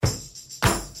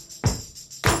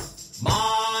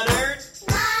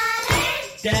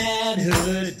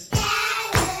Dadhood.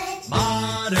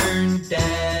 Modern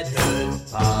Dadhood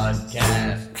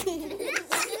Podcast.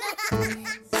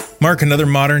 Mark, another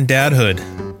modern dadhood.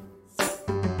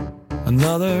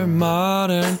 Another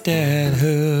modern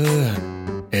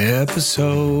dadhood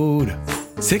episode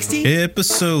 60.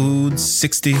 Episode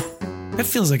 60. That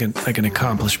feels like an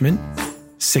accomplishment.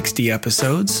 60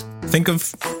 episodes. Think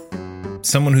of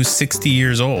someone who's 60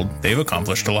 years old. They've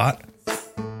accomplished a lot.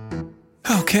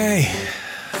 Okay.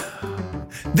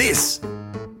 This,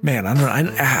 man,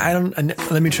 I don't.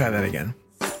 Let me try that again.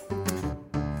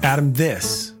 Adam,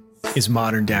 this is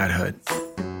modern dadhood.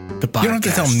 The podcast. You don't have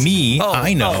to tell me.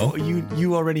 I know. Oh,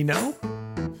 you already know?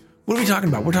 What are we talking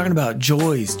about? We're talking about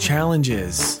joys,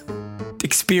 challenges,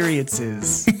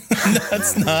 experiences.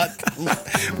 That's not.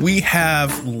 We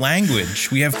have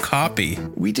language. We have copy.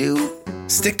 We do.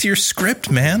 Stick to your script,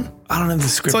 man. I don't have the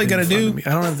script. That's all you gotta do.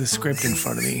 I don't have the script in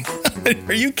front of me.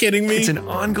 Are you kidding me? It's an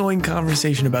ongoing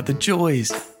conversation about the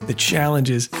joys, the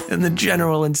challenges, and the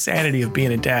general insanity of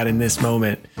being a dad in this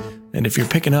moment. And if you're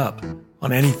picking up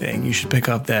on anything, you should pick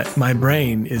up that my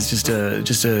brain is just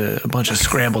a bunch of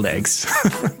scrambled eggs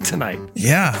tonight.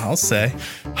 Yeah, I'll say.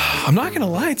 I'm not going to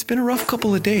lie. It's been a rough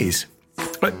couple of days.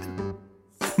 But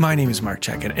my name is Mark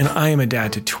Checkett, and I am a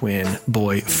dad to twin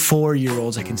boy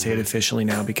 4-year-olds. I can say it officially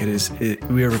now because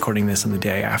we are recording this on the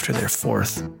day after their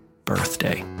 4th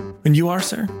birthday. And you are,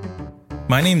 sir?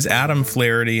 My name's Adam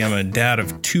Flaherty. I'm a dad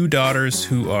of 2 daughters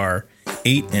who are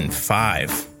 8 and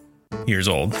 5 years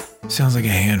old. Sounds like a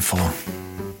handful.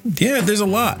 Yeah, there's a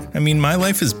lot. I mean, my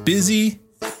life is busy,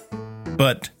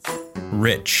 but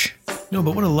rich. No,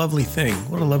 but what a lovely thing.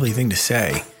 What a lovely thing to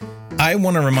say. I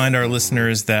want to remind our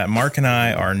listeners that Mark and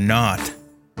I are not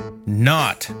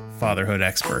fatherhood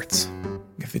experts.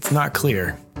 If it's not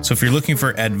clear. So if you're looking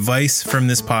for advice from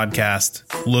this podcast,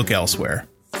 look elsewhere.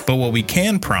 But what we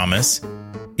can promise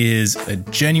is a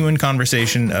genuine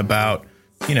conversation about,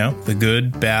 the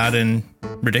good, bad, and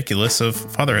ridiculous of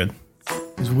fatherhood.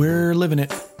 Because we're living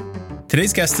it.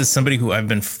 Today's guest is somebody who I've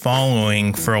been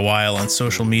following for a while on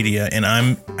social media, and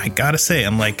I gotta say,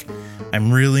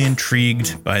 I'm really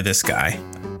intrigued by this guy.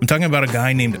 I'm talking about a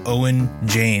guy named Owen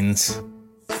Janes.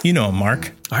 You know him,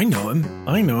 Mark. I know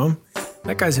him.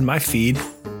 That guy's in my feed,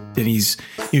 and he's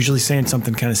usually saying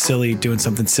something kind of silly, doing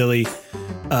something silly.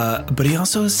 But he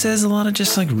also says a lot of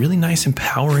just really nice,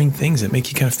 empowering things that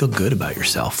make you kind of feel good about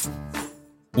yourself.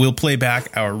 We'll play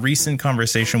back our recent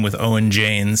conversation with Owen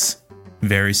Janes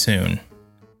very soon.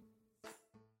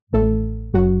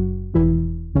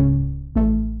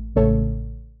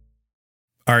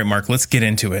 All right, Mark, let's get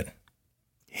into it.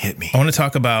 Hit me. I want to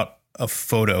talk about a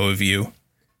photo of you.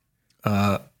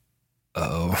 Oh.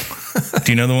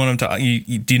 Do you know the one I'm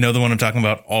do you know the one I'm talking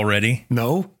about already?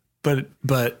 No, but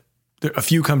there, a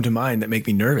few come to mind that make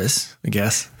me nervous, I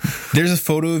guess. There's a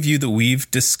photo of you that we've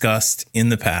discussed in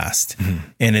the past,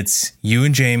 and it's you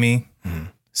and Jamie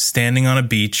standing on a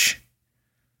beach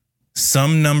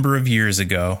some number of years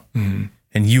ago, and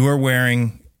you are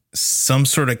wearing some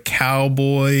sort of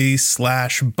cowboy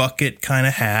 / bucket kind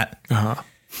of hat. Uh-huh.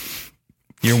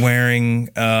 You're wearing,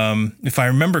 if I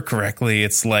remember correctly,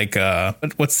 it's like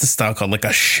what's the style called? Like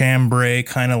a chambray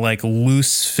kind of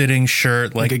loose fitting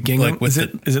shirt, like a gingham. Is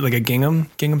it like a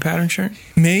gingham pattern shirt?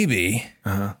 Maybe.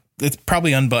 Uh-huh. It's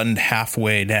probably unbuttoned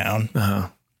halfway down. Uh-huh.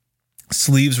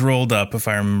 Sleeves rolled up, if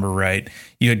I remember right.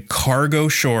 You had cargo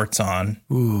shorts on.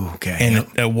 Ooh, okay. And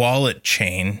a wallet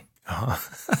chain. Uh-huh.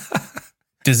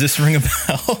 Does this ring a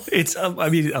bell? It's. a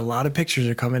lot of pictures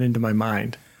are coming into my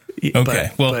mind. Okay,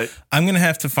 but I'm going to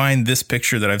have to find this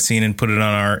picture that I've seen and put it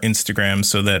on our Instagram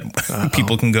so that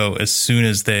people can go as soon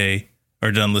as they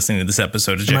are done listening to this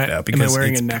episode to check it out. Because am I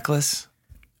wearing a necklace?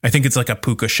 I think it's like a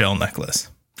puka shell necklace.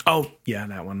 Oh, yeah,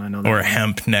 that one. I know that Or one. a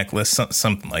hemp necklace,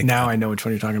 something like that. Now I know which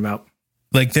one you're talking about.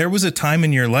 There was a time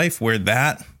in your life where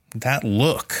that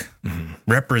look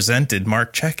represented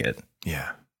Mark Checkett.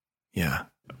 Yeah. Yeah.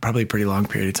 Probably a pretty long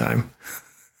period of time.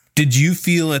 Did you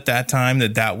feel at that time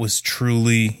that was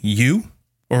truly you?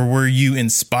 Or were you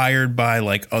inspired by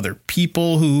other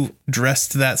people who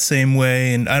dressed that same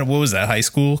way? And what was that, high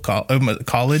school,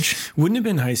 college? Wouldn't have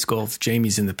been high school if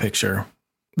Jamie's in the picture.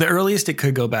 The earliest it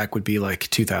could go back would be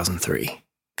 2003.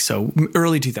 So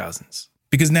early 2000s.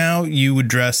 Because now you would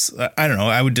dress, I don't know,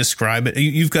 I would describe it.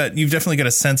 You've definitely got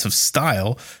a sense of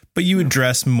style, but you would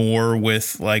dress more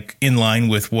with in line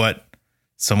with what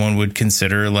someone would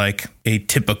consider a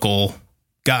typical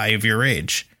guy of your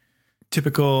age.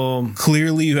 Typical.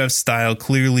 Clearly you have style.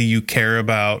 Clearly you care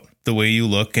about the way you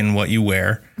look and what you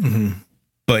wear. Mm-hmm.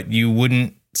 But you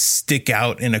wouldn't stick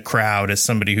out in a crowd as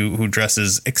somebody who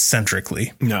dresses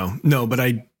eccentrically. No, but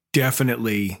I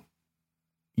definitely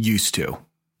used to.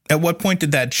 At what point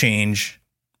did that change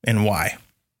and why?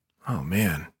 Oh,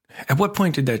 man. At what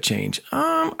point did that change?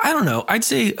 I don't know. I'd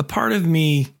say a part of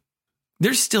me,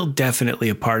 there's still definitely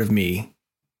a part of me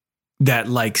that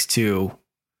likes to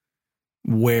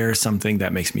wear something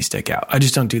that makes me stick out. I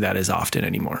just don't do that as often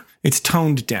anymore. It's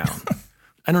toned down.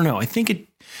 I don't know. I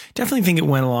definitely think it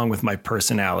went along with my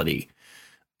personality.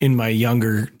 In my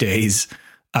younger days,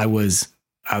 I was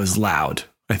loud,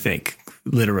 I think,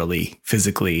 literally,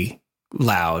 physically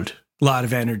loud, a lot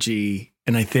of energy.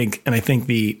 And I think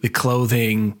the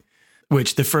clothing,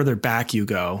 which the further back you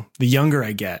go, the younger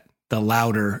I get, the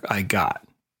louder I got.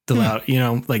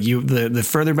 The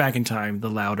further back in time, the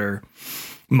louder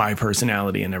my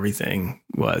personality and everything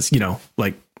was,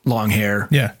 like long hair,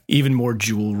 even more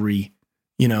jewelry,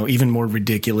 even more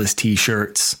ridiculous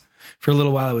t-shirts. For a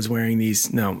little while I was wearing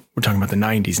these, no, we're talking about the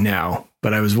 90s now,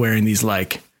 but I was wearing these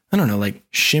like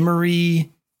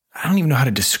shimmery, I don't even know how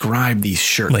to describe these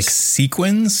shirts. Like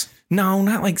sequins? No,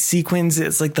 not like sequins.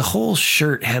 It's like the whole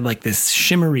shirt had like this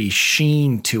shimmery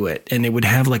sheen to it. And it would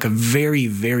have like a very,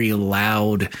 very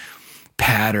loud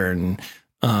pattern.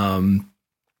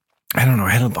 I don't know.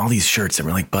 I had all these shirts that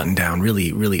were like buttoned down,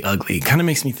 really, really ugly. It kind of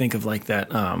makes me think of like that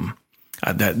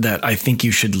I Think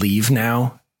You Should Leave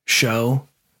Now show.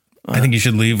 I Think You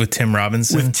Should Leave with Tim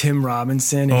Robinson. With Tim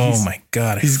Robinson. And oh my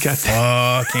God. I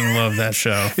fucking love that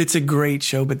show. It's a great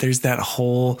show, but there's that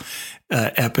whole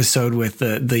episode with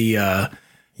the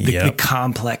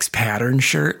complex pattern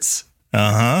shirts.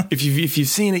 Uh-huh. If you've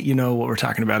seen it, you know what we're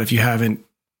talking about. If you haven't,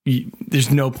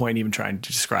 there's no point even trying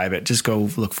to describe it. Just go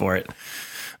look for it.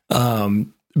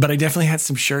 But I definitely had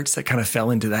some shirts that kind of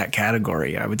fell into that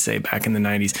category, I would say, back in the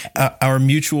 90s. Our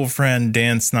mutual friend,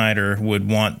 Dan Snyder, would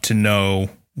want to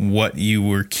know what you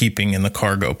were keeping in the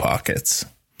cargo pockets.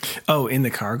 Oh, in the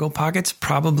cargo pockets?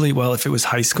 Probably, well, if it was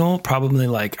high school, I'd probably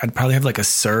have like a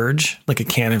Surge, like a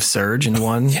can of Surge in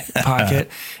one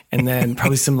pocket. And then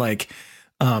probably some like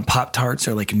Pop-Tarts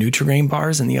or like Nutri-Grain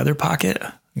bars in the other pocket.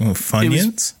 Oh,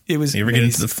 Funyuns? You ever get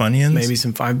into the Funyuns? Maybe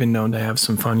I've been known to have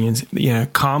some Funyuns. Yeah,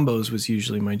 combos was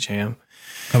usually my jam.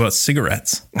 How about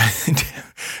cigarettes?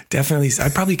 Definitely. I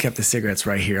probably kept the cigarettes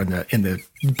right here in the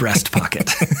breast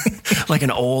pocket, like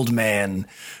an old man.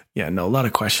 Yeah, no, a lot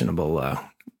of questionable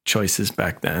choices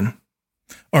back then.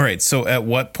 All right. So at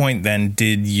what point then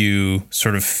did you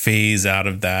sort of phase out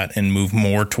of that and move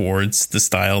more towards the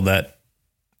style that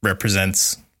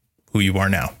represents who you are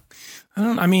now?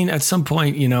 At some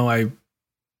point, I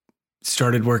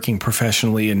started working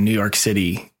professionally in New York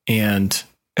City. And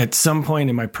at some point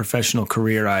in my professional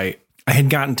career, I had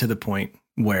gotten to the point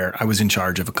where I was in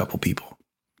charge of a couple people.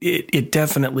 It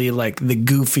definitely, like, the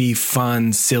goofy,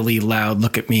 fun, silly, loud,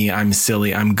 look at me, I'm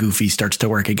silly, I'm goofy, starts to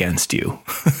work against you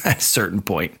at a certain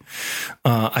point.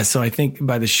 So I think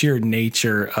by the sheer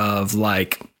nature of,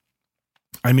 like,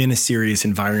 I'm in a serious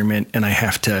environment and I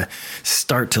have to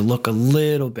start to look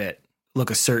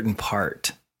a certain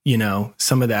part,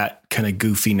 some of that kind of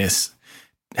goofiness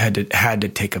had to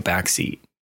take a backseat.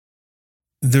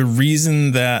 The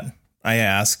reason that I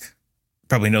ask,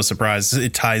 probably no surprise,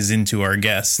 it ties into our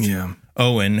guest,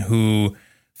 Owen, who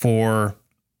for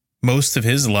most of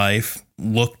his life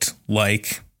looked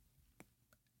like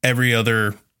every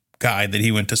other guy that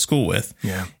he went to school with.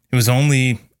 Yeah. It was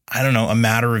only, a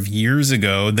matter of years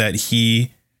ago that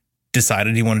he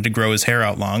decided he wanted to grow his hair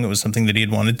out long. It was something that he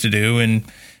had wanted to do.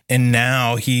 And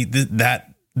now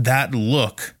that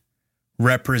look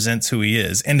represents who he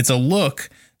is. And it's a look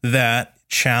that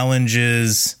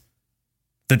challenges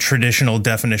the traditional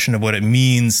definition of what it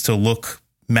means to look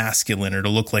masculine or to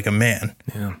look like a man.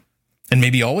 Yeah. And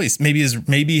maybe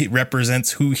it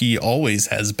represents who he always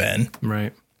has been.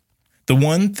 Right. The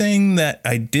one thing that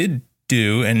I did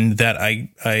do and that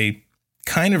I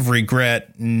kind of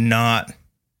regret not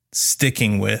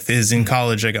sticking with is in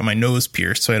college, I got my nose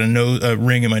pierced. So I had a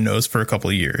ring in my nose for a couple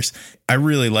of years. I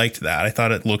really liked that. I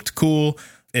thought it looked cool.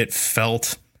 It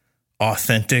felt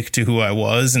authentic to who I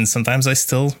was. And sometimes I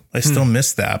still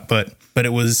miss that, but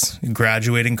it was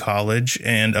graduating college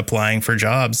and applying for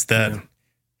jobs that,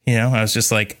 I was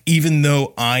just like, even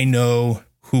though I know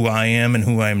who I am and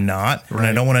who I'm not, and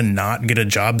I don't want to not get a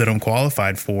job that I'm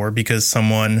qualified for because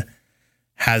someone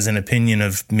has an opinion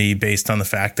of me based on the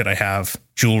fact that I have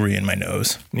jewelry in my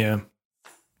nose. Yeah.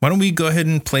 Why don't we go ahead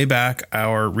and play back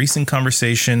our recent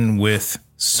conversation with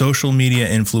social media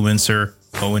influencer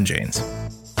Owen Janes.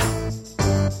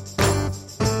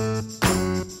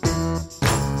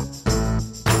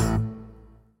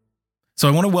 So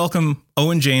I want to welcome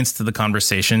Owen Janes to the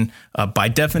conversation. By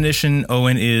definition,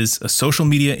 Owen is a social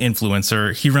media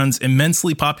influencer. He runs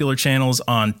immensely popular channels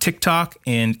on TikTok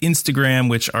and Instagram,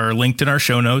 which are linked in our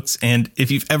show notes. And if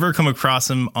you've ever come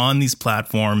across him on these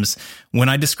platforms, when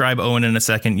I describe Owen in a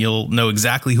second, you'll know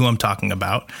exactly who I'm talking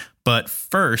about. But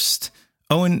first,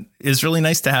 Owen, it's really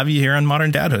nice to have you here on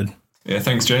Modern Dadhood. Yeah,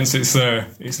 thanks, James.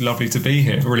 It's lovely to be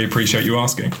here. I really appreciate you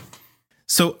asking.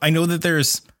 So I know that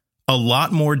there's a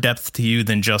lot more depth to you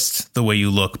than just the way you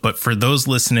look. But for those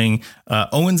listening,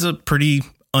 Owen's a pretty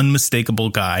unmistakable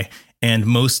guy. And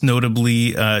most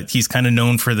notably, he's kind of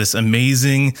known for this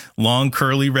amazing long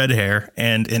curly red hair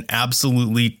and an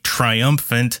absolutely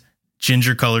triumphant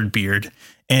ginger colored beard.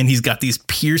 And he's got these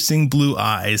piercing blue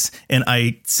eyes. And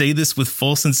I say this with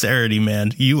full sincerity,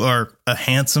 man. You are a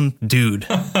handsome dude.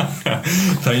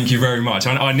 Thank you very much.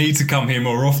 I need to come here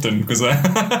more often because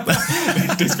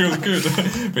this feels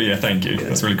good. But yeah, thank you.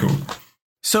 That's really cool.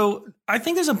 So I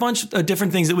think there's a bunch of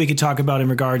different things that we could talk about in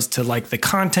regards to like the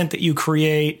content that you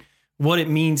create, what it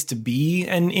means to be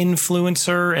an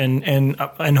influencer,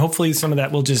 and hopefully some of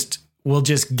that we'll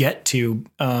just get to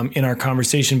in our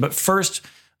conversation. But first,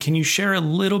 can you share a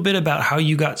little bit about how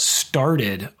you got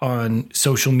started on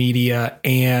social media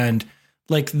and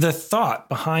like the thought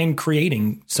behind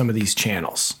creating some of these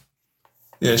channels?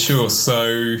 Yeah, sure.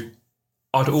 So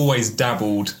I'd always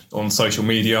dabbled on social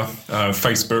media,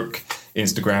 Facebook,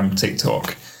 Instagram,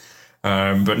 TikTok,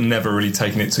 but never really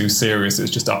taken it too serious. It's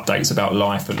just updates about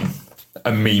life and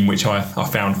a meme, which I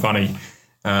found funny.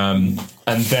 And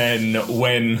then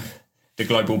when the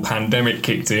global pandemic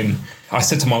kicked in, I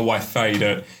said to my wife, Faye,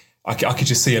 that I could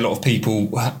just see a lot of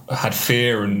people had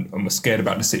fear and were scared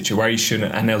about the situation.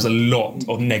 And there was a lot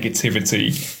of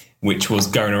negativity, which was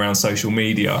going around social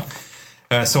media.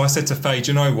 So I said to Faye,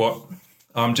 do you know what?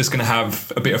 I'm just going to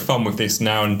have a bit of fun with this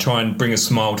now and try and bring a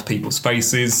smile to people's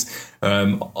faces.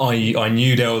 I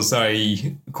knew there was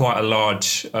quite a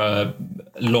large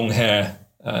long hair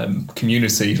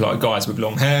community, like guys with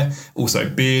long hair, also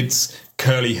beards,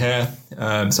 curly hair. So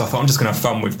I thought I'm just going to have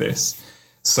fun with this.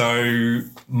 So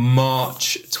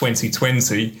March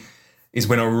 2020 is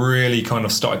when I really kind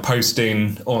of started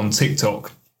posting on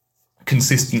TikTok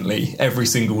consistently every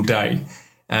single day.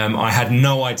 I had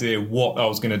no idea what I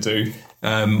was going to do.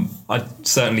 I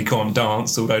certainly can't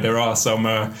dance, although there are some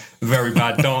very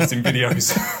bad dancing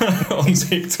videos on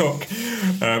TikTok.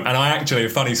 And a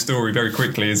funny story very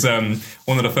quickly is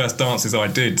one of the first dances I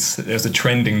did, there's a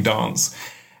trending dance.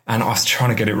 And I was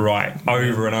trying to get it right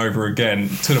over and over again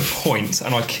to the point,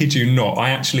 and I kid you not,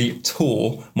 I actually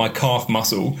tore my calf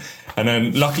muscle. And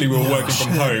then luckily we were working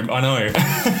from home. I know.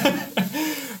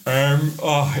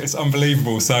 It's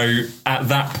unbelievable. So at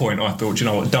that point I thought, you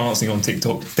know what, dancing on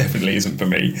TikTok definitely isn't for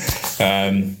me.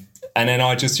 And then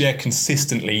I just,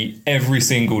 consistently every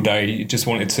single day just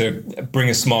wanted to bring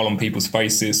a smile on people's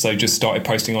faces. So just started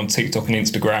posting on TikTok and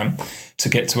Instagram to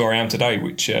get to where I am today,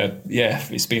 which,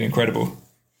 it's been incredible.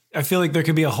 I feel like there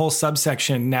could be a whole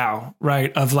subsection now,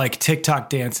 right, of like TikTok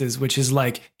dances, which is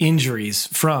like injuries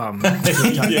from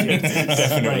TikTok dances.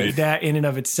 Definitely. Right? That in and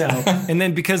of itself. And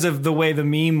then because of the way the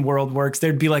meme world works,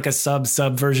 there'd be like a sub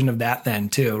version of that then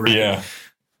too, right? Yeah.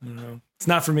 I don't know. It's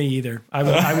not for me either.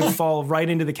 I would fall right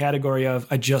into the category of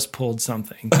I just pulled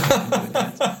something.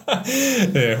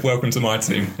 Yeah, welcome to my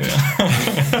team.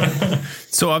 Yeah.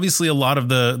 So obviously a lot of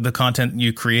the content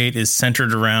you create is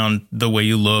centered around the way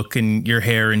you look and your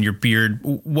hair and your beard.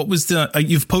 What was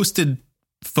you've posted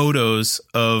photos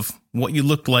of what you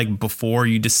looked like before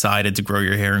you decided to grow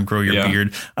your hair and grow your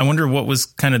beard. I wonder what was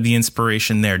kind of the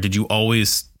inspiration there. Did you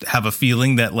always have a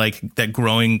feeling that that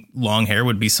growing long hair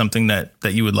would be something that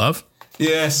you would love?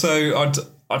 Yeah, so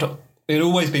it'd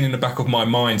always been in the back of my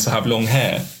mind to have long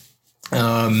hair.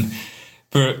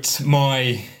 But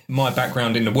my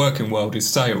background in the working world is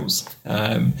sales.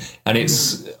 And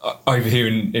it's over here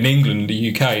in England,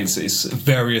 the UK, it's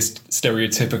very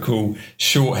stereotypical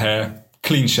short hair,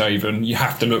 clean shaven. You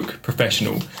have to look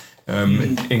professional,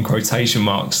 in quotation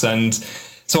marks. And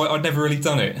so I'd never really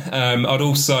done it. I'd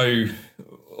also,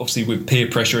 obviously with peer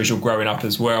pressure as you're growing up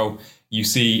as well, you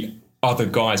see other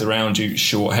guys around you,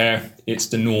 short hair, it's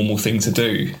the normal thing to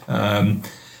do. And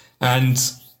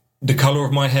the colour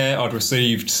of my hair I'd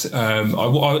received, I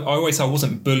always say I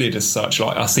wasn't bullied as such.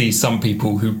 Like I see some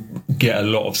people who get a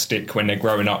lot of stick when they're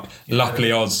growing up.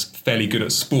 Luckily I was fairly good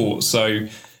at sport, so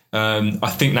I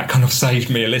think that kind of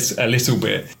saved me a little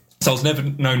bit. So I was never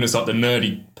known as like the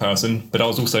nerdy person, but I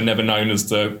was also never known as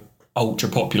the ultra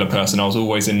popular person. I was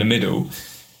always in the middle.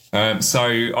 So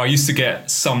I used to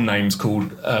get some names called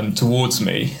towards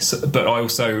me, but I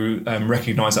also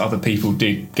recognised that other people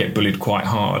did get bullied quite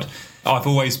hard. I've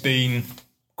always been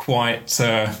quite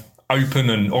open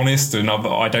and honest, and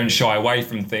I don't shy away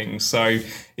from things. So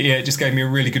yeah, it just gave me a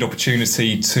really good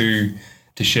opportunity to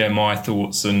share my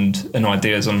thoughts and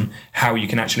ideas on how you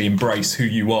can actually embrace who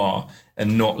you are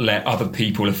and not let other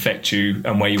people affect you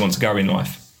and where you want to go in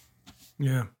life.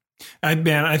 Yeah.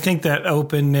 I think that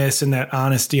openness and that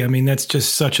honesty, I mean, that's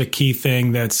just such a key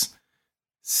thing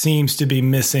seems to be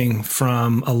missing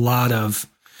from a lot of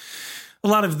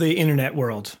the internet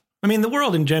world. I mean, the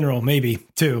world in general, maybe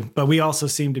too, but we also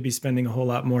seem to be spending a whole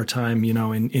lot more time,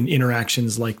 in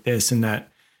interactions like this, and that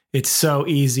it's so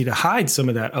easy to hide some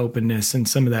of that openness and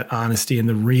some of that honesty and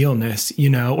the realness,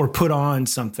 or put on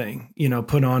something,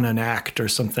 put on an act or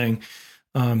something.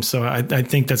 So I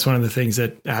think that's one of the things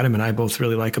that Adam and I both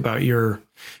really like about your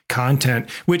content,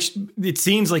 which it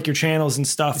seems like your channels and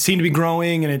stuff seem to be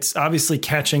growing, and it's obviously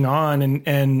catching on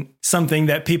and something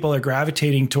that people are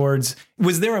gravitating towards.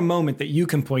 Was there a moment that you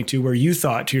can point to where you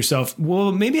thought to yourself,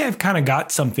 well, maybe I've kind of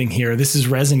got something here. This is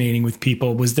resonating with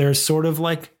people. Was there sort of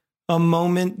like a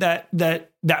moment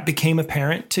that became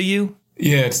apparent to you?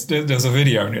 Yeah, there's a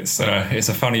video, and it's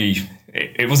a funny.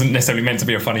 It wasn't necessarily meant to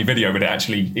be a funny video, but it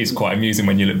actually is quite amusing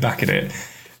when you look back at it.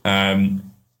 And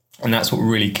that's what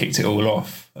really kicked it all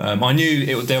off. I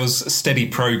knew there was steady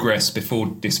progress before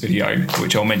this video,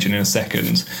 which I'll mention in a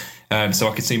second. So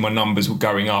I could see my numbers were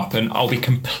going up. And I'll be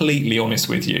completely honest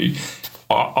with you,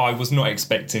 I was not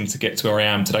expecting to get to where I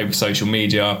am today with social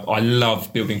media. I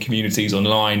love building communities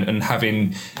online and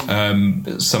having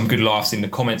some good laughs in the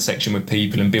comment section with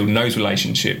people and building those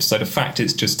relationships. So the fact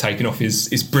it's just taken off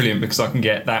is brilliant, because I can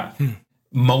get that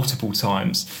multiple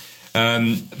times.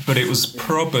 But it was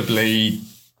probably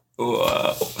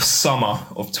summer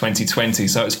of 2020,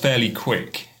 so it was fairly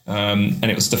quick. And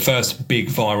it was the first big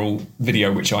viral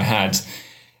video which I had.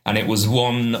 And it was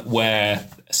one where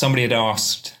somebody had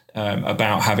asked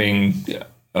about having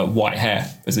white hair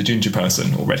as a ginger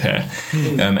person, or red hair,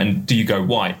 and do you go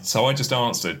white? So I just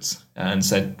answered and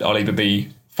said, I'll either be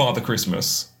Father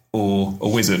Christmas or a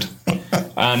wizard.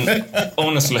 And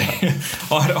honestly,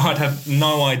 I'd have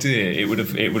no idea it would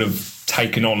have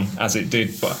taken on as it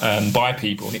did by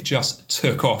people, and it just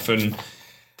took off. And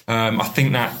I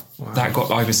think that got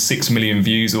over 6 million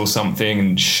views or something,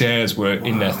 and shares were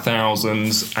in their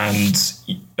thousands, and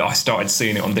I started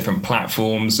seeing it on different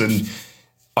platforms. And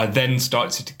I then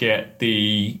started to get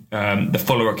the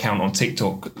follower account on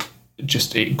TikTok.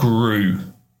 Just, it grew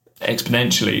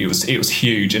exponentially. It was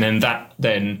huge. And then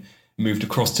that moved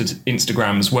across to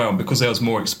Instagram as well. Because there was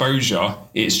more exposure,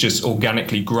 it's just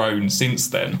organically grown since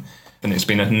then. And it's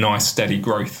been a nice steady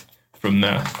growth from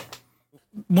there.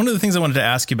 One of the things I wanted to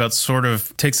ask you about sort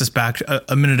of takes us back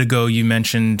a minute ago. You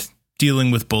mentioned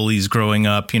dealing with bullies growing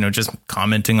up, just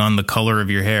commenting on the color of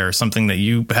your hair, something that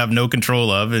you have no control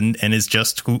of and is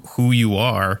just who you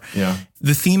are. Yeah.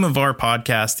 The theme of our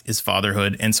podcast is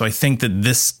fatherhood. And so I think that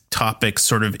this topic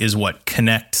sort of is what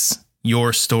connects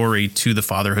your story to the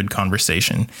fatherhood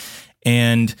conversation.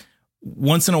 And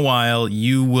once in a while,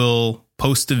 you will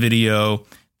post a video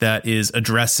that is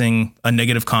addressing a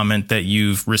negative comment that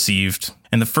you've received.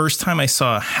 And the first time I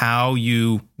saw how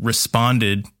you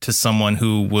responded to someone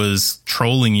who was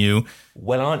trolling you.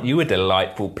 Well, aren't you a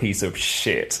delightful piece of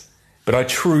shit? But I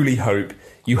truly hope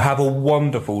you have a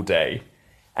wonderful day.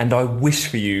 And I wish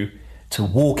for you to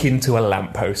walk into a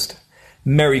lamppost.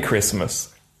 Merry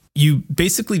Christmas. You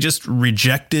basically just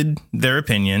rejected their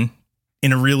opinion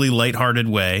in a really lighthearted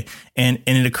way. And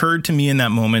it occurred to me in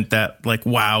that moment that, like,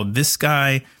 wow, this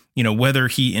guy, whether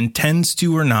he intends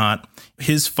to or not,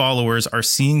 his followers are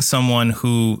seeing someone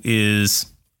who is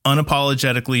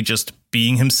unapologetically just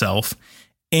being himself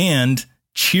and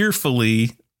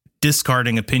cheerfully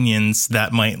discarding opinions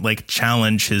that might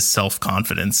challenge his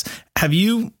self-confidence. Have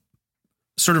you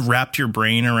sort of wrapped your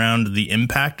brain around the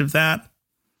impact of that?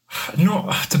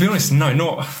 Not, to be honest, no,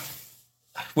 not.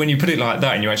 When you put it like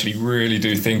that and you actually really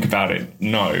do think about it,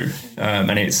 no.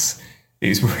 And it's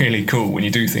really cool when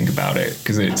you do think about it,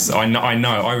 because I know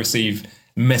I receive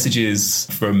messages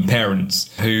from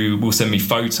parents who will send me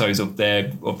photos of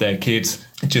their kids,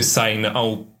 just saying that,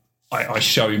 I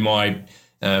show my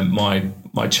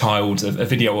child a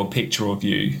video or picture of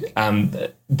you, and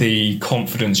the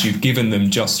confidence you've given them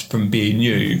just from being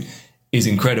you is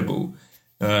incredible.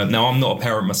 Now, I'm not a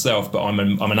parent myself, but I'm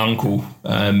an uncle,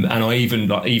 and I even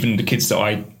the kids that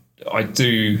I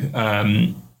do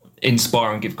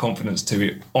inspire and give confidence to,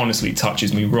 it honestly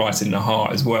touches me right in the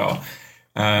heart as well.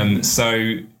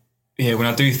 So yeah, when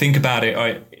I do think about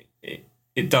it,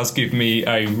 it does give me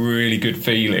a really good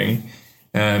feeling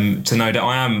to know that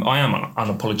I am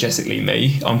unapologetically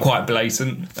me. I'm quite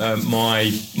blatant.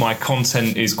 My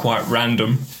content is quite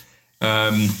random.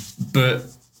 But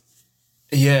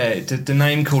yeah, the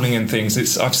name calling and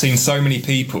things, I've seen so many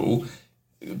people,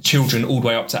 children all the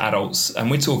way up to adults, and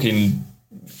we're talking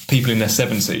people in their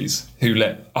 70s who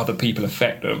let other people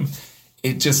affect them.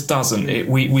 It just doesn't.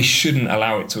 We shouldn't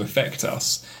allow it to affect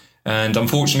us. And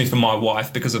unfortunately for my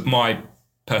wife, because of my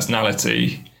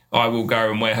personality, I will go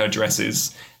and wear her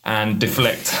dresses and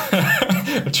deflect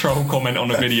a troll comment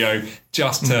on a video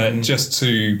just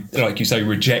to, like you say,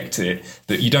 reject it.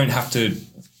 That you don't have to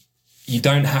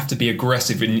be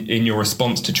aggressive in your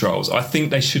response to trolls. I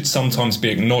think they should sometimes be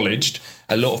acknowledged.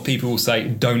 A lot of people will say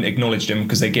don't acknowledge them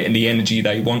because they're getting the energy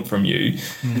they want from you.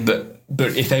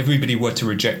 But if everybody were to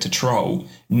reject a troll,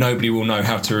 nobody will know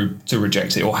how to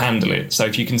reject it or handle it. So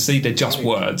if you can see they're just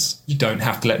words, you don't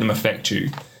have to let them affect you.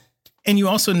 And you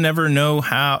also never know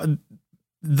how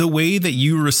the way that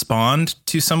you respond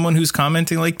to someone who's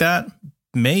commenting like that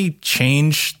may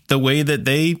change the way that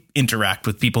they interact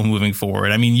with people moving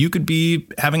forward. I mean, you could be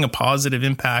having a positive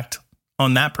impact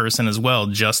on that person as well,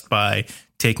 just by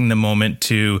taking the moment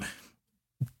to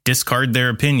discard their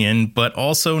opinion, but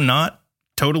also not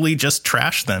totally just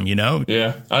trash them, you know?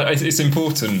 Yeah, it's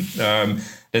important.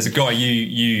 There's a guy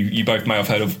you both may have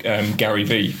heard of, Gary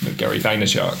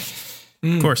Vaynerchuk.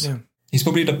 Of course. Yeah. He's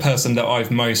probably the person that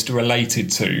I've most related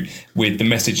to with the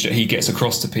message that he gets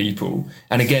across to people.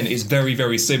 And again, it's very,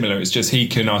 very similar. It's just he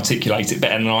can articulate it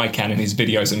better than I can in his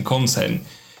videos and content.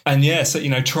 And yeah, so, you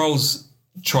know, trolls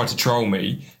try to troll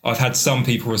me. I've had some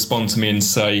people respond to me and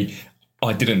say,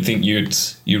 I didn't think you'd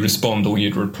respond or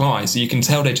you'd reply. So you can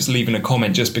tell they're just leaving a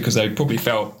comment just because they probably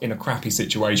felt in a crappy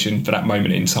situation for that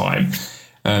moment in time.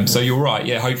 So you're right.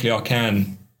 Yeah, hopefully I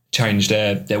can change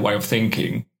their way of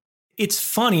thinking. It's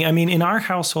funny. I mean, in our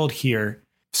household here,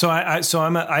 I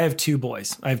have two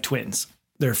boys. I have twins.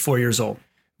 They're 4 years old.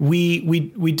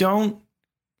 We don't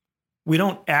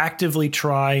actively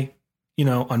try, you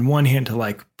know, on one hand to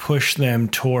like push them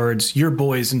towards your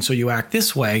boys and so you act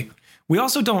this way. We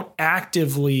also don't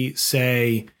actively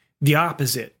say the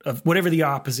opposite of whatever the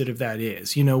opposite of that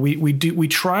is. You know, we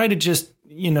try to just,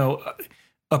 you know,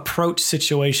 approach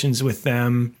situations with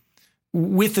them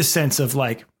with the sense of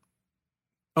like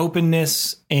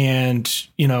openness and,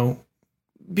 you know,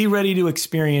 be ready to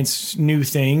experience new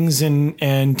things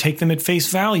and take them at face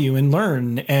value and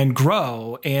learn and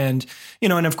grow. And, you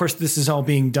know, and of course, this is all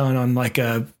being done on like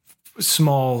a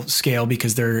small scale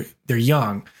because they're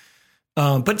young.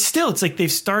 But still, it's like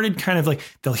they've started kind of like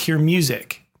they'll hear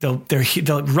music. They'll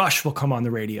Rush will come on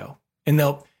the radio and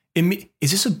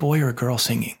is this a boy or a girl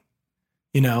singing?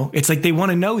 You know, it's like they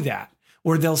want to know that,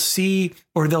 or they'll see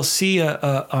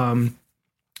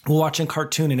we'll watch a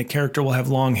cartoon and a character will have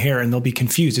long hair and they'll be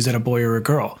confused. Is that a boy or a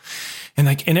girl? And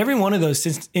like in every one of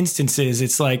those instances,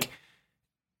 it's like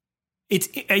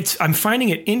I'm finding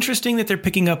it interesting that they're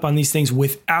picking up on these things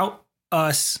without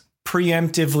us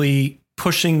preemptively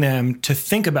pushing them to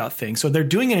think about things. So they're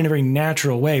doing it in a very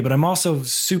natural way, but I'm also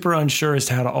super unsure as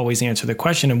to how to always answer the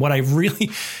question. And what I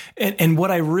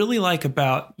really like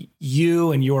about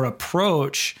you and your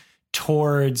approach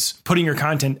towards putting your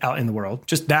content out in the world,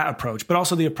 just that approach, but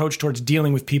also the approach towards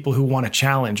dealing with people who want to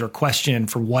challenge or question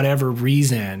for whatever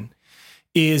reason,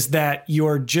 is that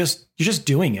you're just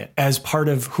doing it as part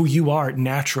of who you are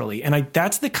naturally. And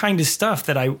that's the kind of stuff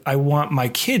that I want my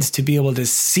kids to be able to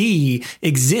see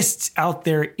exists out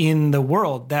there in the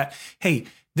world, that, hey,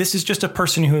 this is just a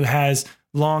person who has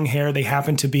long hair. They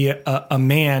happen to be a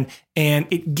man, and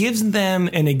it gives them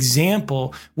an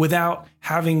example without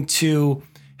having to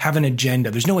have an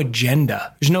agenda. There's no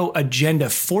agenda. There's no agenda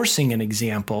forcing an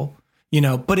example, you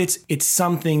know, but it's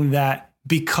something that,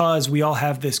 because we all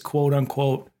have this quote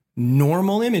unquote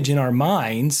normal image in our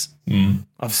minds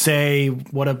of, say,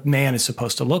 what a man is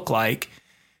supposed to look like,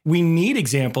 we need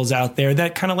examples out there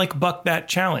that kind of like buck that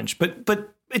challenge. But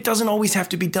it doesn't always have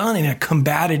to be done in a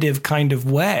combative kind of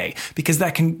way, because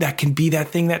that can be that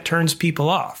thing that turns people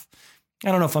off.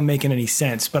 I don't know if I'm making any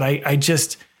sense, but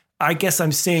I guess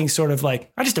I'm saying sort of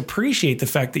like, I just appreciate the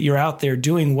fact that you're out there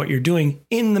doing what you're doing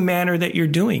in the manner that you're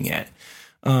doing it.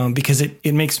 Because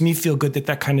it makes me feel good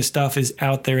that kind of stuff is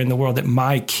out there in the world, that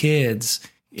my kids,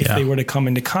 if they were to come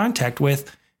into contact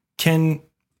with, can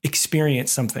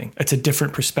experience something. It's a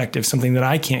different perspective, something that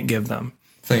I can't give them.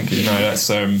 Thank you. No, that's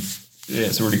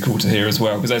it's really cool to hear as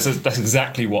well, because that's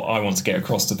exactly what I want to get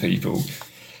across to people.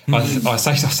 I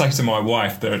say to my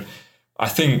wife that I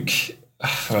think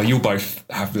you'll both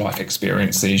have life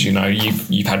experiences. You know,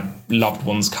 you've had loved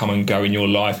ones come and go in your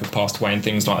life, have passed away and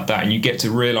things like that, and you get to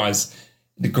realise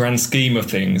the grand scheme of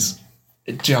things,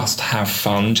 just have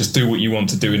fun, just do what you want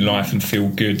to do in life and feel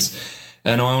good.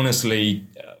 And I honestly,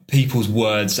 people's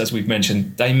words, as we've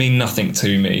mentioned, they mean nothing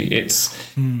to me.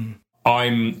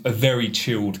 I'm a very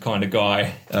chilled kind of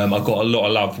guy. I've got a lot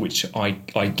of love, which I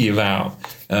give out.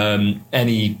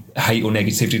 Any hate or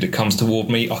negativity that comes toward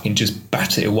me, I can just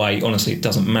bat it away. Honestly, it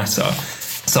doesn't matter.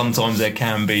 Sometimes there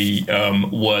can be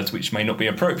words which may not be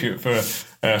appropriate for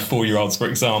 4-year-olds, for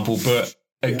example, but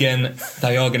again,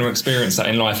 they are going to experience that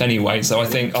in life anyway. So I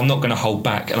think I'm not going to hold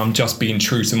back, and I'm just being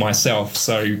true to myself.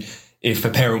 So if a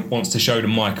parent wants to show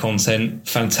them my content,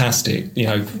 fantastic,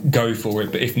 go for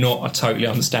it. But if not, I totally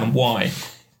understand why.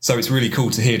 So it's really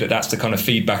cool to hear that that's the kind of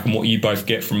feedback and what you both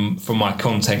get from my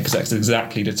content, because that's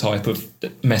exactly the type of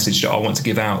message that I want to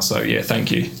give out. So yeah,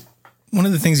 thank you. One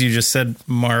of the things you just said,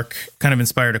 Mark, kind of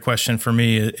inspired a question for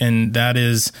me, and that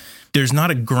is, there's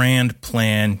not a grand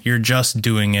plan. You're just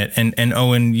doing it. And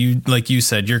Owen, you, like you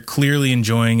said, you're clearly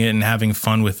enjoying it and having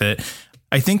fun with it.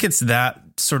 I think it's that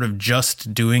sort of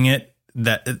just doing it,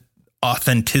 that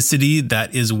authenticity,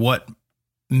 that is what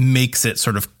makes it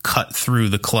sort of cut through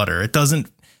the clutter.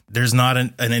 There's not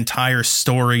an entire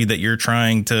story that you're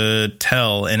trying to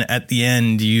tell. And at the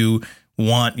end, you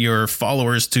want your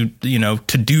followers to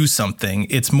do something.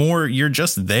 It's more, you're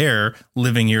just there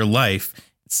living your life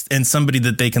and somebody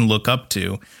that they can look up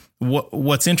to.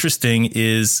 What's interesting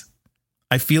is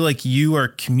I feel like you are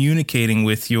communicating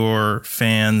with your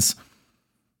fans,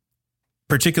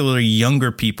 particularly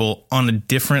younger people, on a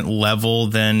different level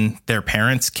than their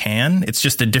parents can. It's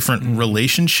just a different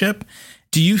relationship.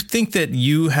 Do you think that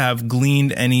you have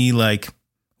gleaned any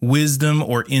wisdom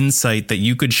or insight that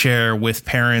you could share with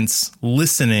parents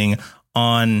listening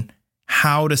on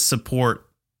how to support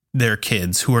their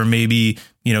kids who are maybe,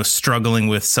 struggling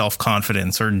with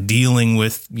self-confidence or dealing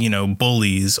with,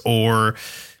 bullies or,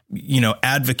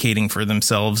 advocating for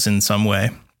themselves in some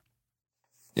way?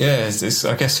 Yeah, it's,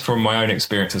 I guess from my own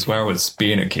experience as well as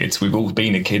being a kid, we've all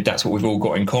been a kid. That's what we've all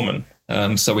got in common.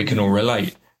 So we can all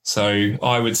relate. So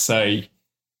I would say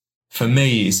for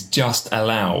me, is just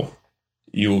allow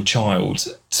your child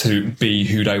to be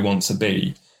who they want to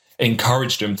be.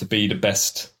 Encourage them to be the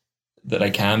best that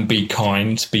they can. Be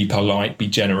kind, be polite, be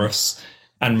generous,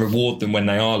 and reward them when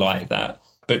they are like that.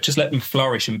 But just let them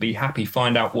flourish and be happy.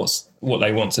 Find out what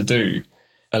they want to do.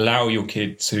 Allow your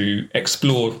kid to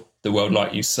explore the world,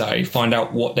 like you say. Find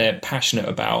out what they're passionate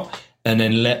about, and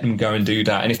then let them go and do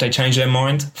that. And if they change their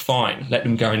mind, fine. Let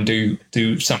them go and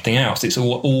do something else. It's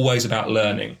always about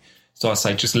learning. So I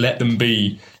say just let them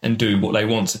be and do what they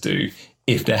want to do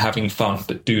if they're having fun,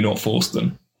 but do not force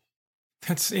them.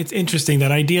 It's interesting,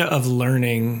 that idea of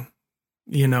learning,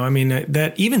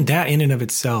 that even that in and of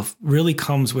itself really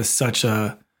comes with such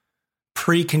a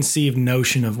preconceived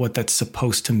notion of what that's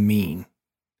supposed to mean.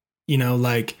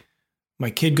 My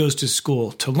kid goes to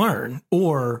school to learn,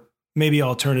 or maybe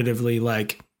alternatively,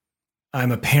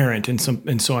 I'm a parent and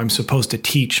so I'm supposed to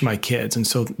teach my kids, and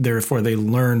so therefore they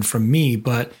learn from me.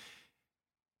 But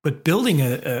building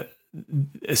a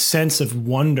sense of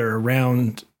wonder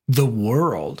around the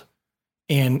world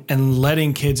and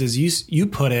letting kids, as you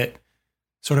put it,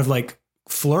 sort of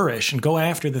flourish and go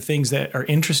after the things that are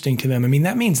interesting to them. I mean,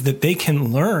 that means that they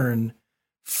can learn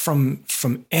from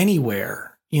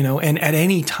anywhere, and at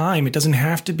any time. It doesn't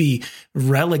have to be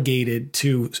relegated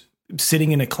to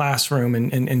sitting in a classroom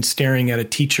and staring at a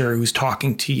teacher who's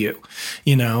talking to you.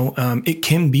 It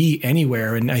can be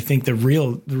anywhere. And I think the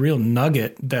real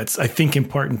nugget that's, I think,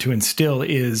 important to instill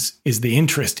is the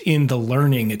interest in the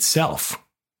learning itself.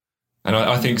 And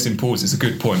I think it's important. It's a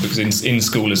good point, because in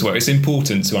school as well, it's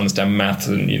important to understand math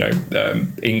and,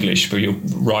 English for your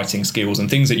writing skills and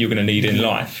things that you're going to need in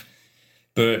life.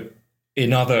 But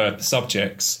in other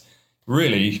subjects,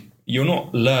 really, you're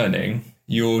not learning.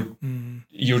 You're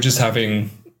just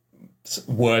having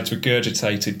words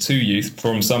regurgitated to you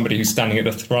from somebody who's standing at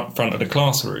the front of the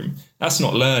classroom. That's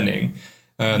not learning.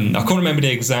 I can't remember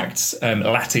the exact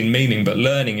Latin meaning, but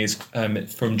learning is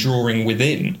from drawing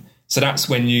within. So that's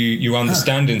when you're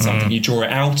understanding something, you draw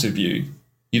it out of you.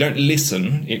 You don't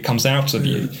listen, it comes out of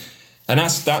you. And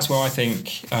that's where I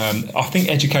think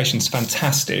education's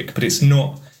fantastic, but it's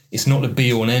not the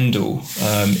be all and end all.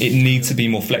 It needs to be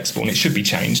more flexible, and it should be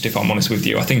changed, if I'm honest with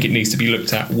you. I think it needs to be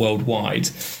looked at worldwide.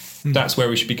 That's where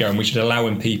we should be going. We should allow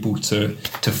people to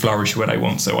flourish where they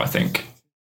want to, I think.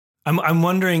 I'm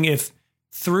wondering if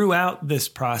throughout this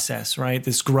process, right,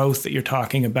 this growth that you're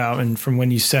talking about, and from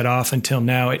when you set off until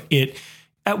now, it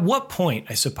at what point,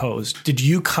 I suppose, did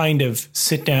you kind of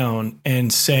sit down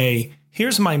and say,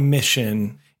 here's my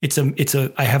mission.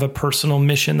 I have a personal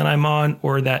mission that I'm on,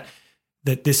 or that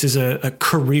this is a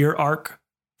career arc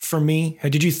for me?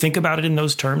 Did you think about it in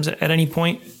those terms at any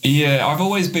point? Yeah, I've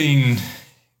always been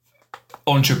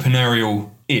entrepreneurial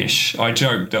ish. I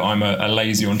joke that I'm a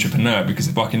lazy entrepreneur because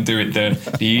if I can do it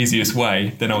the easiest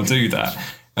way, then I'll do that.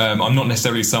 I'm not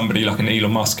necessarily somebody like an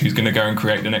Elon Musk who's going to go and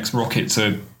create the next rocket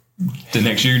to the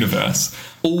next universe.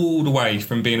 All the way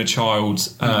from being a child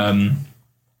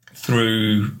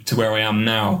through to where I am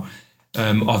now,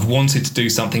 I've wanted to do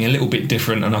something a little bit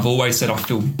different, and I've always said I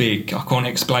feel big. I can't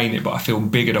explain it, but I feel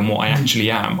bigger than what I actually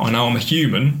am. I know I'm a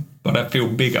human, but I feel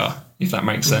bigger, if that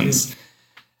makes sense.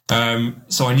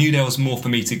 So I knew there was more for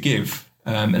me to give.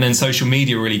 And then social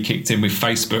media really kicked in with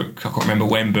Facebook. I can't remember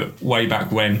when, but way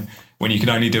back when you could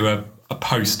only do a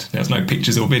post. There's no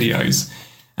pictures or videos.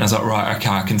 And I was like, right, okay,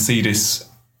 I can see this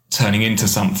turning into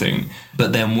something.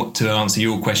 But then to answer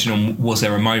your question on was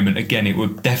there a moment, again, it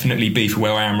would definitely be for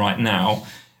where I am right now,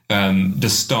 the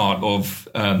start of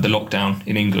the lockdown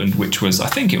in England, which was, I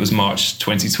think it was March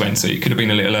 2020. It could have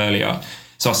been a little earlier.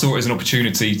 So I saw it as an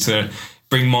opportunity to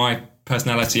bring my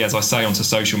personality, as I say, onto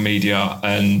social media.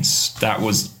 And that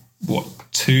was, what,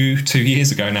 two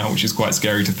years ago now, which is quite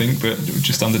scary to think, but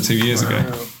just under 2 years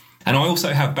ago. And I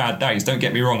also have bad days. Don't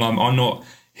get me wrong. I'm not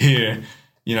here,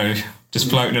 just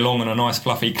floating along on a nice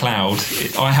fluffy cloud.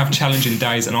 I have challenging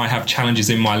days, and I have challenges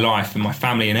in my life and my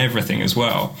family and everything as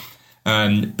well.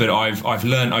 But I've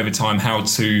learned over time how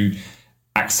to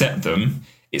accept them.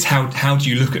 It's how do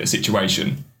you look at a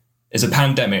situation? There's a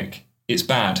pandemic. It's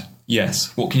bad.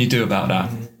 Yes. What can you do about that?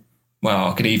 Well,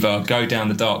 I could either go down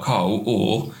the dark hole,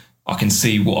 or I can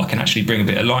see what I can actually bring a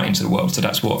bit of light into the world. So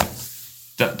that's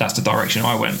the direction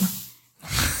I went.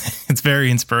 It's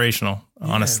very inspirational,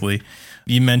 honestly. Yeah.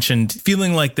 You mentioned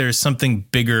feeling like there's something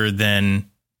bigger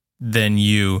than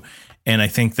you. And I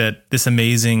think that this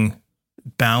amazing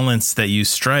balance that you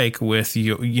strike with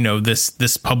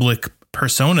this public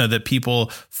persona that people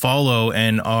follow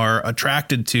and are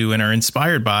attracted to and are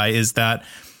inspired by is that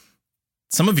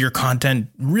some of your content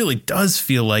really does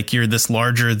feel like you're this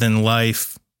larger than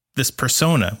life, this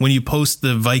persona. When you post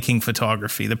the Viking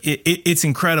photography, it's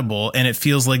incredible. And it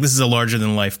feels like this is a larger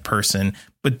than life person.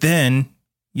 But then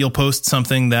you'll post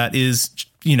something that is,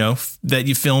 that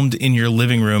you filmed in your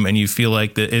living room, and you feel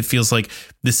like that it feels like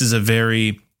this is a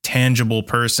very tangible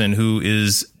person who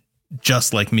is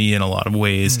just like me in a lot of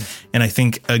ways. And I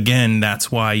think, again,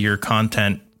 that's why your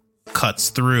content cuts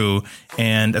through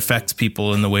and affects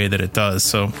people in the way that it does.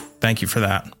 So thank you for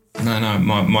that. No,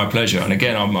 my pleasure. And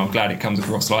again, I'm glad it comes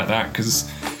across like that,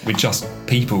 because we're just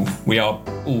people. We are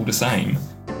all the same.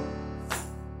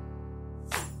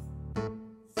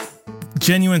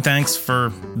 Genuine thanks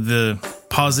for the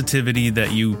positivity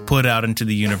that you put out into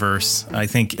the universe. I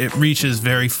think it reaches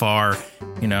very far.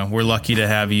 We're lucky to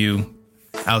have you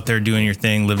out there doing your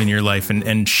thing, living your life,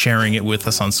 and sharing it with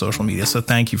us on social media. So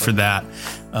thank you for that.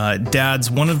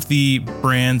 Dads, one of the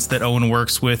brands that Owen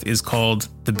works with is called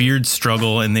The Beard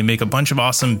Struggle, and they make a bunch of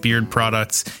awesome beard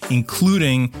products,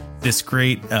 including this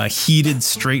great heated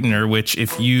straightener, which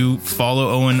if you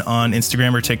follow Owen on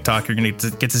Instagram or TikTok, you're going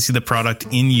to get to see the product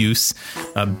in use.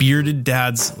 Bearded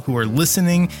dads who are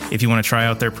listening, if you want to try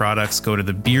out their products, go to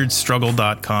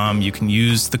thebeardstruggle.com. You can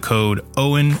use the code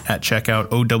Owen at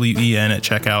checkout, OWEN at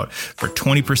checkout, for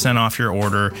 20% off your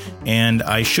order. And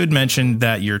I should mention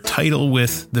that your title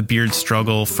with The Beard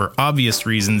Struggle, for obvious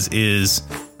reasons, is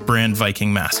Brand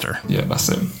Viking Master. Yeah, that's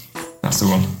it. That's the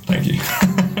one. Thank you.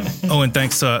 Owen,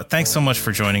 thanks so much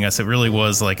for joining us. It really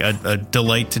was like a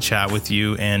delight to chat with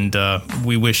you, and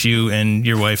we wish you and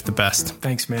your wife the best.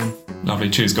 Thanks, man. Lovely.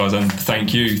 Cheers, guys. And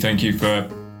thank you for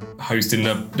hosting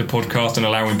the podcast and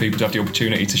allowing people to have the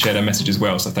opportunity to share their message as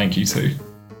well. So thank you too.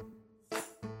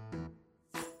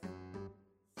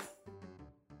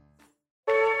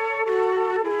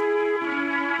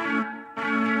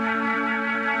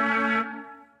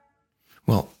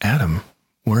 Well, Adam,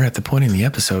 we're at the point in the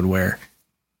episode where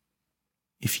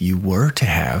if you were to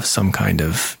have some kind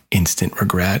of instant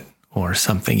regret or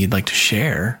something you'd like to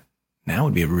share, now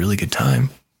would be a really good time.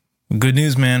 Good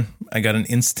news, man. I got an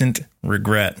instant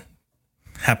regret.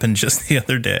 Happened just the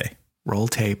other day. Roll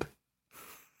tape.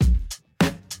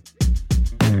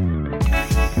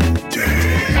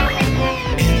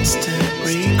 Instant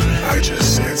regret. I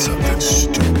just said something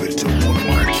stupid to one of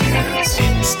my kids.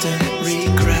 Instant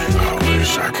regret. I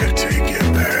wish I could take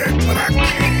it back, but I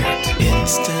can't.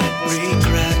 Instant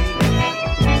regret.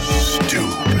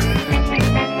 Stupid.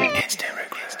 Instant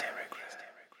regret.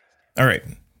 All right.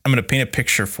 I'm going to paint a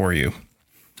picture for you.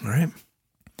 All right.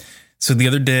 So the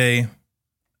other day,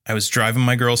 I was driving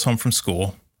my girls home from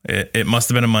school. It must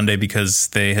have been a Monday because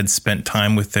they had spent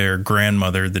time with their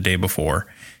grandmother the day before.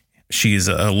 She's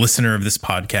a listener of this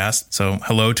podcast. So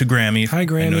hello to Grammy. Hi,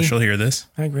 Grammy. I know she'll hear this.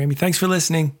 Hi, Grammy. Thanks for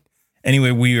listening.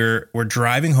 Anyway, we're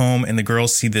driving home and the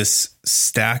girls see this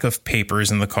stack of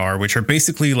papers in the car, which are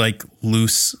basically like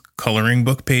loose coloring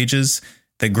book pages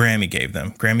that Grammy gave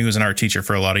them. Grammy was an art teacher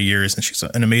for a lot of years, and she's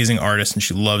an amazing artist, and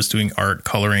she loves doing art,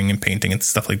 coloring and painting and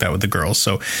stuff like that with the girls.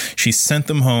 So she sent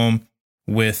them home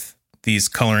with these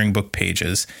coloring book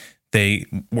pages. They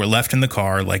were left in the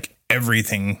car, like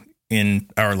everything in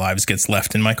our lives gets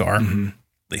left in my car. Mm-hmm.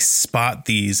 They spot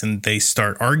these and they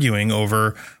start arguing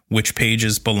over which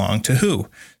pages belong to who.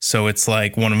 So it's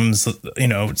like one of them's,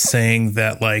 saying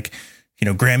that like,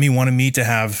 Grammy wanted me to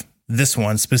have this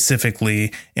one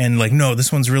specifically, and like, no,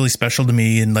 this one's really special to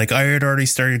me, and like I had already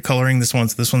started coloring this one,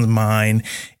 so this one's mine.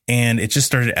 And it just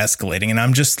started escalating, and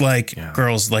I'm just like,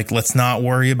 girls, like, let's not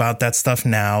worry about that stuff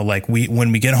now. Like,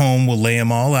 when we get home, we'll lay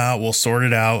them all out, we'll sort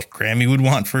it out. Grammy would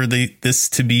want for this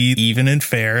to be even and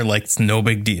fair, like it's no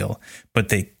big deal. But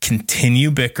they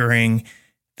continue bickering,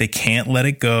 they can't let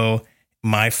it go.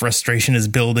 My frustration is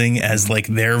building as like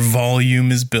their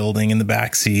volume is building in the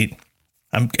backseat.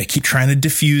 I keep trying to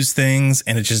diffuse things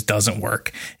and it just doesn't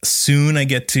work. Soon I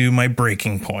get to my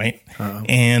breaking point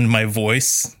and my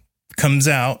voice comes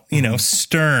out,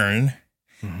 stern.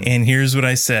 Mm-hmm. And here's what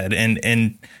I said.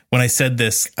 And when I said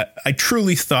this, I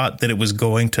truly thought that it was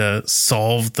going to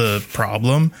solve the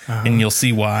problem, and you'll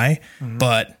see why. Mm-hmm.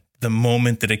 But the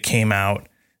moment that it came out,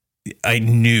 I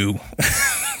knew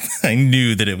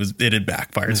that it had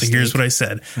backfired. So here's what I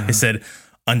said. I said,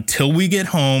 until we get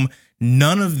home,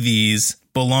 none of these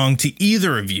belong to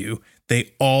either of you.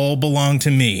 They all belong to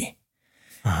me.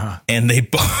 And they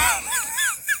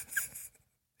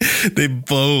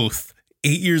both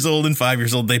 8 years old and 5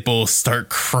 years old, they both start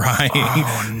crying.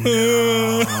 Oh,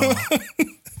 no.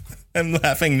 I'm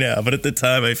laughing now, but at the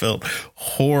time I felt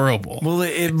horrible. Well,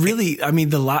 it really,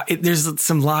 there's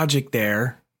some logic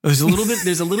there. There's a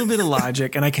little bit of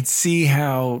logic, and I can see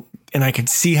how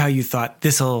you thought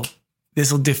this'll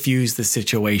diffuse the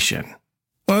situation.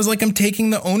 Well, I was like, I'm taking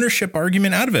the ownership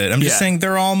argument out of it. I'm just saying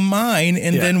they're all mine.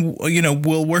 And then,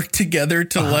 we'll work together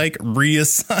to like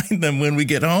reassign them when we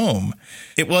get home.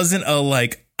 It wasn't a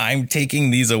like, I'm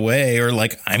taking these away, or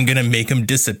like, I'm going to make them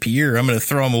disappear. I'm going to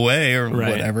throw them away or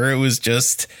whatever. It was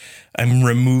just, I'm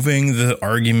removing the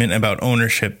argument about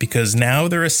ownership because now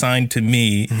they're assigned to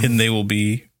me and they will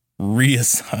be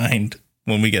reassigned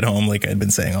when we get home. Like I'd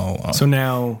been saying all along. So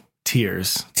now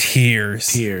Tears.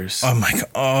 Oh my God.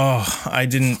 Oh, I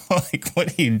didn't like,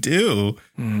 what do you do?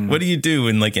 What do you do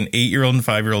when like an 8-year-old and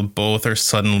 5-year-old both are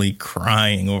suddenly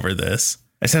crying over this?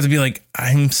 I just have to be like,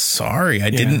 I'm sorry.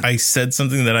 I said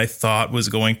something that I thought was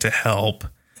going to help.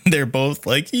 They're both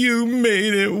like, you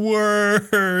made it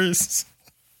worse.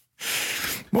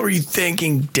 What were you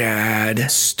thinking,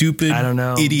 Dad? Stupid, I don't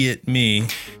know. Idiot me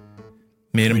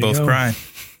made them both cry.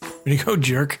 Where'd you go,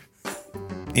 jerk?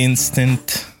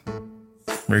 Instant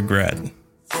regret.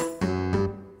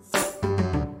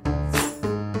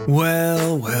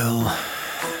 Well,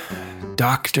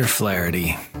 Dr.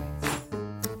 Flaherty.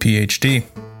 PhD.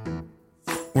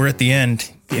 We're at the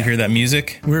end. You hear that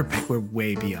music? We're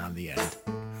way beyond the end.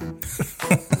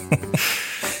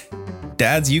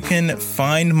 Dads, you can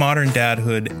find Modern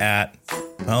Dadhood at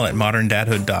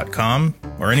moderndadhood.com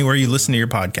or anywhere you listen to your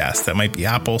podcast. That might be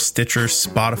Apple, Stitcher,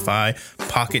 Spotify,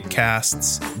 Pocket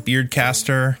Casts,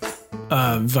 Beardcaster,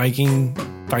 Viking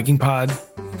Pod.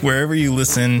 Wherever you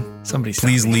listen,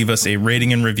 please leave us a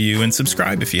rating and review and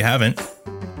subscribe if you haven't.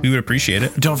 We would appreciate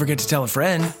it. Don't forget to tell a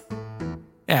friend.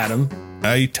 Adam.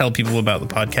 I tell people about the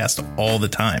podcast all the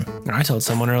time. I told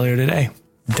someone earlier today.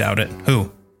 Doubt it.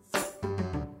 Who?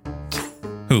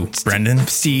 Brendan?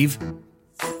 Steve.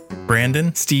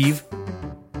 Brandon? Steve.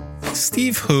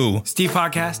 Steve who? Steve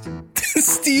Podcast.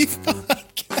 Steve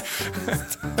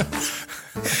Podcast.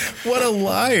 What a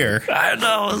liar. I don't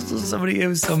know. It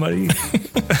was somebody.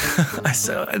 I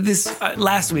saw this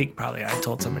last week, probably. I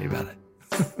told somebody about it.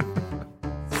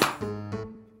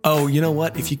 Oh, you know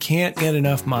what? If you can't get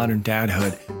enough Modern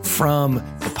Dadhood from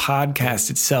the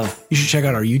podcast itself, you should check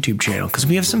out our YouTube channel because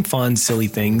we have some fun, silly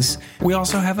things. We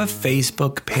also have a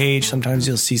Facebook page. Sometimes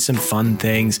you'll see some fun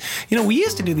things. We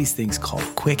used to do these things called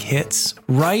quick hits.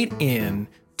 Write in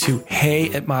to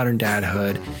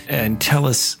hey@moderndadhood and tell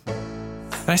us,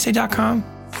 did I say .com?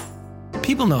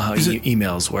 People know how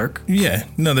emails work. Yeah.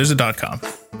 No, there's a .com.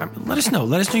 Let us know.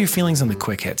 Let us know your feelings on the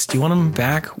quick hits. Do you want them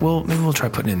back? Well, maybe we'll try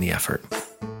putting in the effort.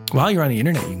 While you're on the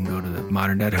internet, you can go to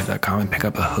moderndadhood.com and pick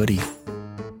up a hoodie.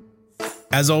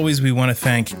 As always, we want to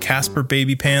thank Casper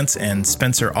Baby Pants and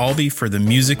Spencer Albee for the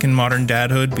music in Modern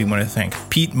Dadhood. We want to thank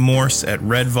Pete Morse at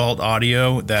Red Vault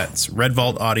Audio. That's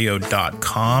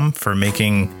redvaultaudio.com for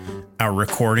making our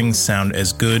recordings sound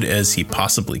as good as he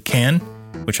possibly can,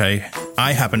 which I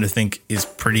I happen to think is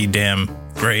pretty damn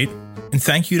great. And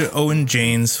thank you to Owen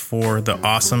Janes for the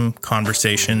awesome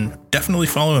conversation. Definitely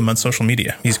follow him on social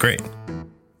media. He's great.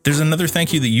 There's another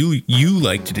thank you that you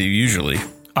like to do usually.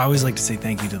 I always like to say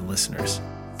thank you to the listeners.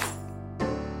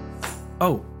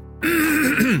 Oh.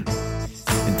 And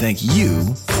thank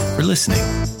you for listening.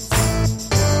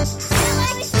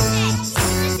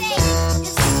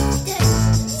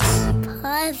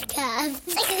 Podcast.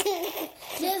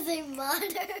 Just a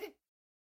modern.